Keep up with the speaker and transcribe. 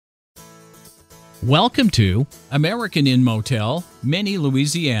Welcome to American Inn Motel, Many,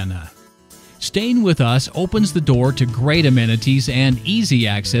 Louisiana. Staying with us opens the door to great amenities and easy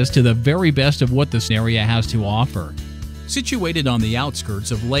access to the very best of what this area has to offer. Situated on the outskirts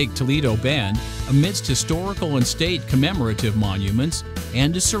of Lake Toledo Bend, amidst historical and state commemorative monuments,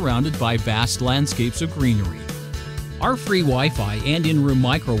 and is surrounded by vast landscapes of greenery. Our free Wi-Fi and in-room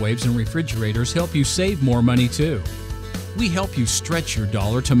microwaves and refrigerators help you save more money too. We help you stretch your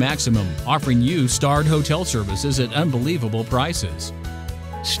dollar to maximum, offering you starred hotel services at unbelievable prices.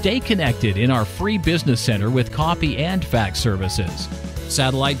 Stay connected in our free business center with copy and fax services,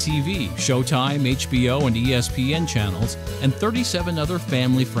 satellite TV, Showtime, HBO, and ESPN channels, and 37 other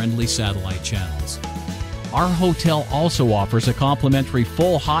family-friendly satellite channels. Our hotel also offers a complimentary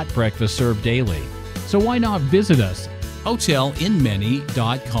full hot breakfast served daily. So why not visit us?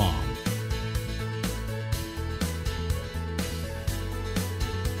 hotelinmany.com.